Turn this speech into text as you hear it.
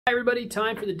Hi everybody,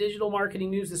 time for the digital marketing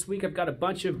news this week. I've got a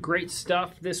bunch of great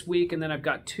stuff this week, and then I've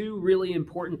got two really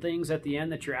important things at the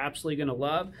end that you're absolutely going to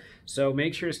love. So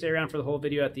make sure to stay around for the whole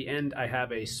video. At the end, I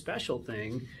have a special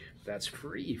thing that's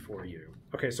free for you.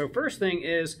 Okay, so first thing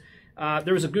is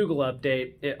there was a Google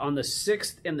update. On the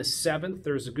 6th and the 7th,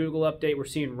 there was a Google update. We're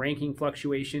seeing ranking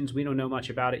fluctuations. We don't know much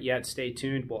about it yet. Stay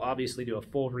tuned. We'll obviously do a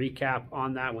full recap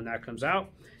on that when that comes out.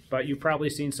 But you've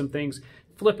probably seen some things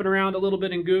flipping around a little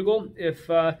bit in Google. If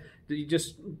you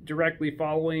just directly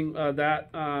following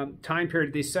that time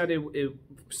period, they said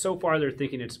so far they're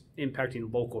thinking it's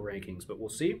impacting local rankings, but we'll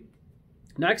see.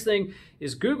 Next thing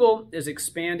is Google is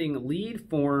expanding lead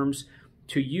forms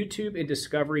to YouTube and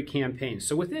discovery campaigns.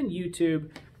 So within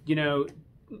YouTube,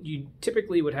 you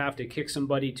typically would have to kick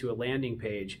somebody to a landing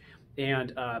page.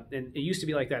 And it used to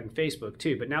be like that in Facebook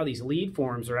too, but now these lead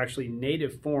forms are actually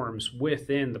native forms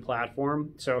within the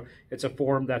platform. So it's a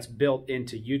form that's built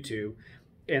into YouTube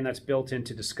and that's built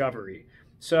into Discovery.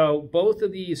 So both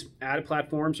of these ad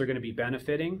platforms are going to be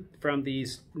benefiting from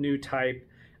these new type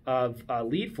of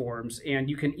lead forms, and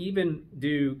you can even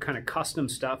do kind of custom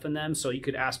stuff in them. So you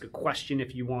could ask a question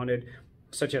if you wanted,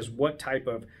 such as what type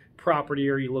of property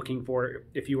are you looking for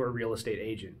if you were a real estate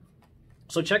agent.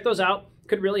 So check those out.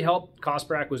 Could really help cost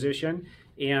per acquisition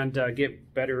and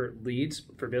get better leads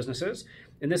for businesses.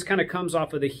 And this kind of comes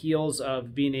off of the heels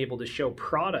of being able to show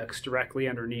products directly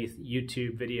underneath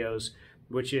YouTube videos,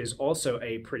 which is also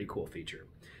a pretty cool feature.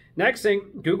 Next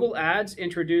thing, Google Ads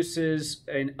introduces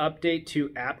an update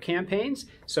to app campaigns.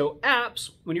 So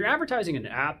apps, when you're advertising an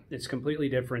app, it's completely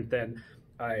different than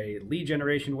a lead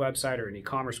generation website or an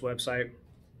e-commerce website.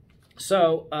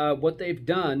 So what they've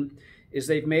done is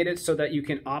they've made it so that you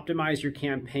can optimize your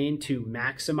campaign to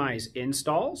maximize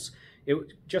installs.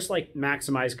 Just like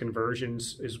maximize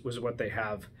conversions was what they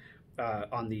have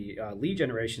on the lead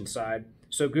generation side.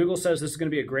 So Google says this is going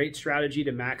to be a great strategy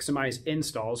to maximize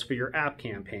installs for your app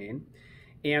campaign.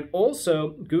 And also,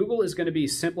 Google is going to be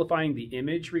simplifying the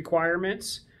image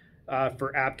requirements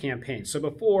for app campaigns. So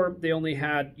before, they only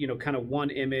had kind of one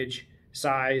image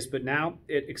size, but now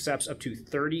it accepts up to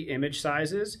 30 image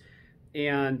sizes.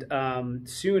 And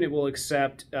soon it will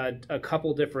accept a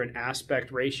couple different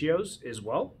aspect ratios as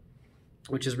well,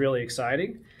 which is really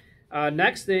exciting.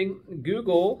 Next thing,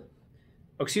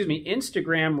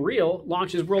 Instagram Reel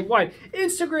launches worldwide.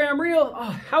 Instagram Reel,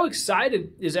 oh, how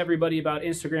excited is everybody about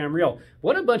Instagram Reel?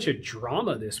 What a bunch of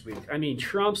drama this week. I mean,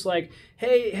 Trump's like,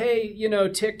 hey,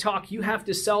 TikTok, you have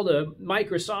to sell to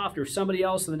Microsoft or somebody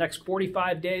else in the next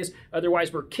 45 days.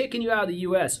 Otherwise, we're kicking you out of the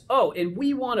US. Oh, and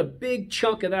we want a big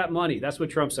chunk of that money. That's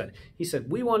what Trump said. He said,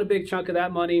 we want a big chunk of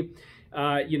that money.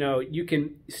 You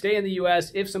can stay in the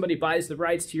US if somebody buys the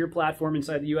rights to your platform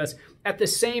inside the US. At the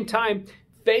same time,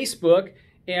 Facebook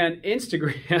and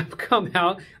Instagram come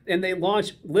out and they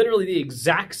launch literally the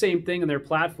exact same thing on their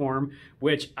platform,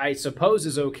 which I suppose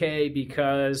is okay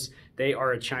because they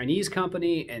are a Chinese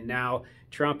company. And now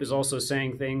Trump is also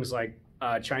saying things like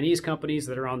Chinese companies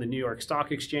that are on the New York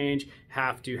Stock Exchange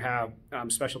have to have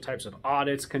special types of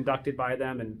audits conducted by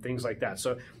them and things like that.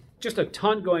 So just a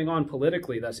ton going on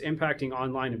politically that's impacting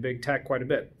online and big tech quite a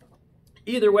bit.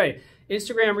 Either way,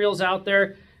 Instagram Reels out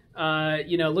there,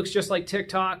 looks just like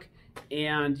TikTok.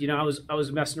 And I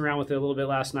was messing around with it a little bit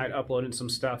last night, uploading some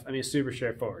stuff. I mean, it's super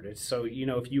straightforward. It's so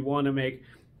if you want to make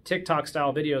TikTok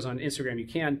style videos on Instagram, you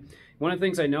can. One of the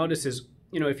things I noticed is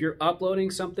if you're uploading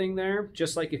something there,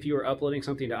 just like if you were uploading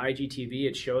something to IGTV,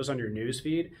 it shows on your news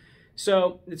feed.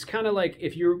 So it's kind of like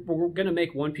if you're going to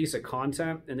make one piece of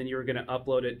content and then you're going to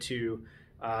upload it to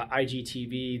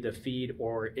IGTV, the feed,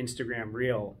 or Instagram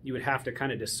Reel, you would have to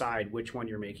kind of decide which one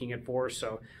you're making it for.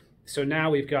 So now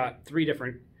we've got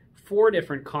four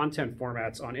different content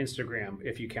formats on Instagram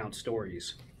if you count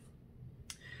stories.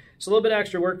 It's a little bit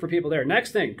extra work for people there.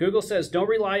 Next thing, Google says don't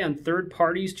rely on third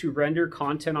parties to render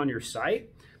content on your site.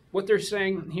 What they're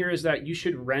saying here is that you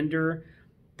should render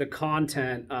the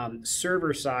content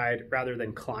server side rather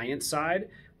than client side,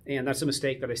 and that's a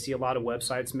mistake that I see a lot of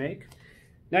websites make.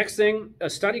 Next thing, a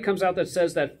study comes out that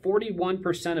says that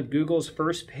 41% of Google's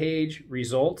first page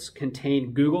results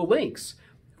contain Google links.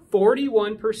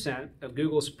 41% of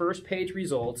Google's first page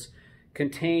results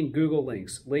contain Google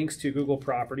links to Google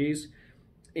properties.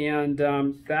 And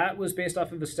that was based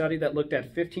off of a study that looked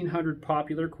at 1,500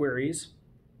 popular queries.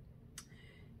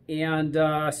 And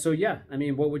yeah, I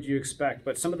mean, what would you expect?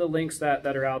 But some of the links that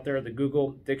are out there, the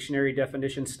Google dictionary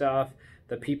definition stuff,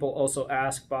 the people also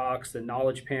ask box, the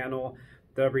knowledge panel,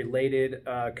 the related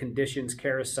conditions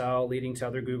carousel leading to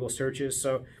other Google searches.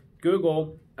 So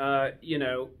Google,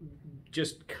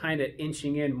 just kind of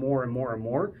inching in more and more and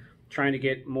more, trying to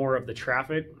get more of the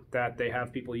traffic that they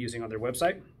have people using on their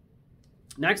website.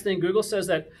 Next thing, Google says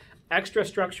that extra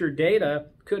structured data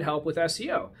could help with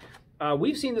SEO.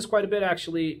 We've seen this quite a bit,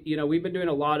 actually. You know, we've been doing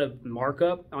a lot of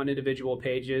markup on individual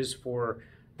pages for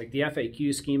like the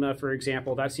FAQ schema, for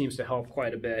example. That seems to help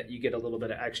quite a bit. You get a little bit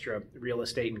of extra real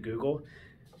estate in Google.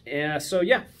 So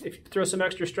yeah, if you throw some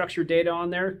extra structured data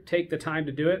on there, take the time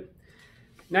to do it.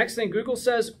 Next thing, Google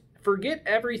says, forget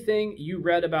everything you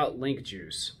read about link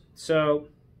juice. So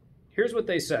here's what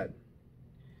they said.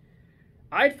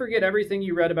 I'd forget everything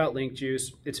you read about link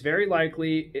juice. It's very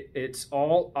likely it's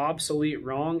all obsolete,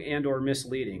 wrong, and or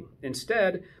misleading.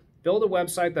 Instead, build a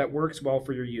website that works well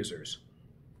for your users.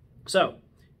 So,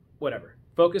 whatever.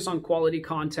 Focus on quality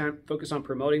content. Focus on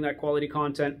promoting that quality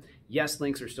content. Yes,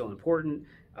 links are still important.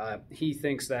 He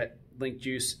thinks that link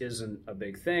juice isn't a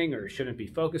big thing or shouldn't be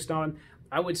focused on.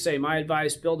 I would say my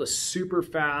advice, build a super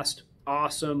fast,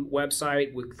 awesome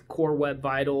website with core web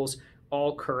vitals,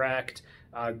 all correct.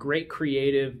 Great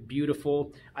creative,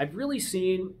 beautiful. I've really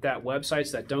seen that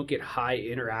websites that don't get high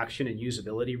interaction and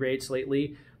usability rates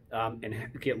lately and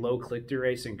get low click-through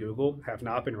rates in Google have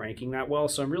not been ranking that well.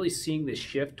 So I'm really seeing this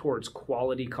shift towards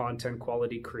quality content,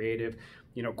 quality creative,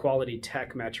 you know, quality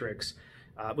tech metrics,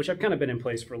 which have kind of been in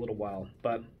place for a little while.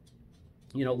 But,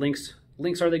 you know, links,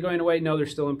 are they going away? No, they're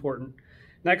still important.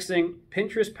 Next thing,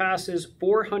 Pinterest passes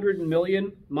 400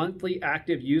 million monthly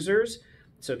active users.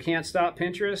 So can't stop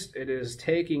Pinterest. It is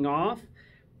taking off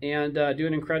and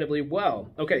doing incredibly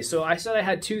well. Okay, so I said I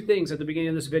had two things at the beginning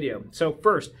of this video. So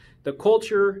first, the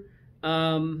culture,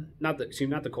 not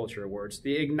the culture awards,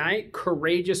 the Ignite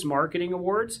Courageous Marketing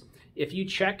Awards. If you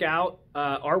check out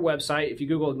our website, if you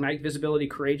Google Ignite Visibility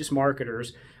Courageous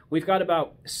Marketers, we've got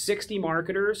about 60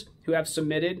 marketers who have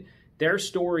submitted their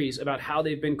stories about how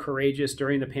they've been courageous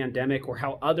during the pandemic or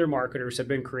how other marketers have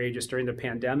been courageous during the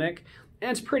pandemic.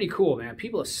 And it's pretty cool, man.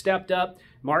 People have stepped up.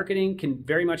 Marketing can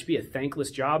very much be a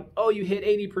thankless job. Oh, you hit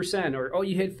 80% or oh,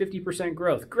 you hit 50%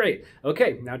 growth. Great.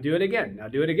 Okay, now do it again. Now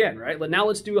do it again, right? Now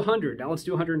let's do 100. Now let's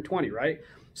do 120, right?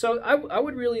 So I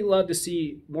would really love to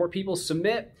see more people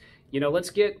submit. You know,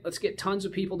 let's get tons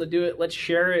of people to do it. Let's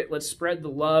share it. Let's spread the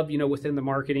love, you know, within the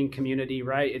marketing community,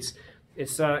 right?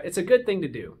 It's a good thing to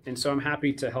do. And so I'm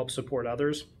happy to help support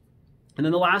others. And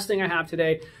then the last thing I have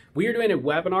today, we are doing a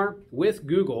webinar with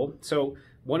Google. So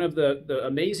one of the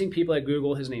amazing people at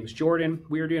Google, his name is Jordan.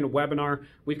 We are doing a webinar.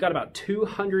 We've got about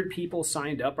 200 people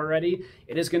signed up already.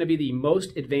 It is going to be the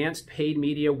most advanced paid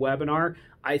media webinar,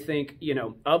 I think, you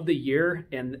know, of the year,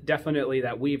 and definitely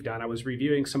that we've done. I was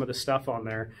reviewing some of the stuff on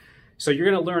there. So you're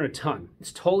going to learn a ton.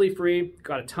 It's totally free.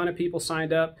 Got a ton of people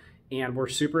signed up, and we're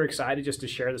super excited just to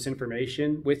share this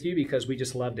information with you because we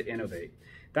just love to innovate.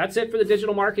 That's it for the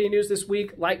digital marketing news this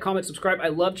week. Like, comment, subscribe. I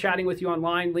love chatting with you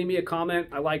online. Leave me a comment.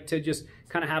 I like to just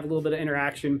kind of have a little bit of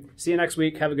interaction. See you next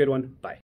week. Have a good one. Bye.